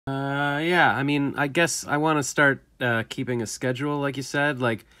Yeah, I mean, I guess I want to start keeping a schedule, like you said.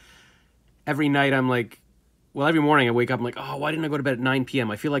 Like every night, I'm like, well, every morning I wake up, I'm like, oh, why didn't I go to bed at 9 p.m.?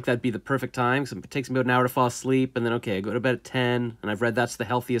 I feel like that'd be the perfect time. So it takes me about an hour to fall asleep, and then okay, I go to bed at 10, and I've read that's the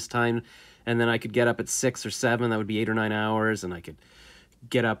healthiest time, and then I could get up at 6 or 7. That would be 8 or 9 hours, and I could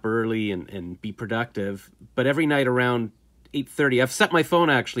get up early and be productive. But every night around 8:30, I've set my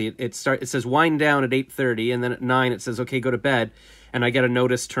phone actually. It says wind down at 8:30, and then at 9 it says okay, go to bed. And I get a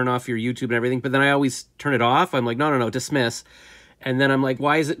notice, turn off your YouTube and everything. But then I always turn it off. I'm like, no, no, no, dismiss. And then I'm like,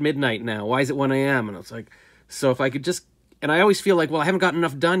 why is it midnight now? Why is it 1 a.m.? And I was like, so if I could just, and I always feel like, well, I haven't gotten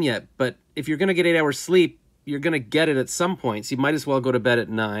enough done yet. But if you're going to get 8 hours sleep, you're going to get it at some point. So you might as well go to bed at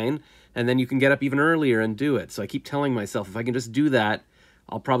 9, and then you can get up even earlier and do it. So I keep telling myself, if I can just do that,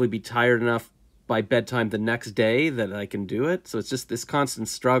 I'll probably be tired enough by bedtime the next day that I can do it. So it's just this constant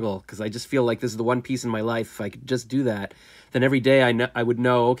struggle because I just feel like this is the one piece in my life. If I could just do that, then every day I would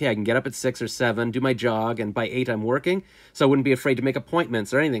know, okay, I can get up at 6 or 7, do my jog, and by 8 I'm working. So I wouldn't be afraid to make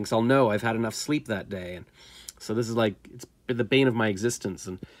appointments or anything. So I'll know I've had enough sleep that day. And so this is like, it's been the bane of my existence.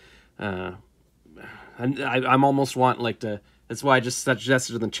 Uh, I'm almost want like to, that's why I just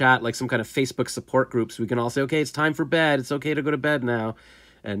suggested in the chat, like some kind of Facebook support groups. We can all say, okay, it's time for bed. It's okay to go to bed now.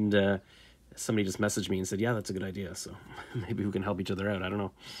 And somebody just messaged me and said, yeah, that's a good idea. So maybe we can help each other out. I don't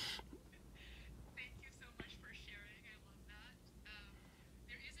know.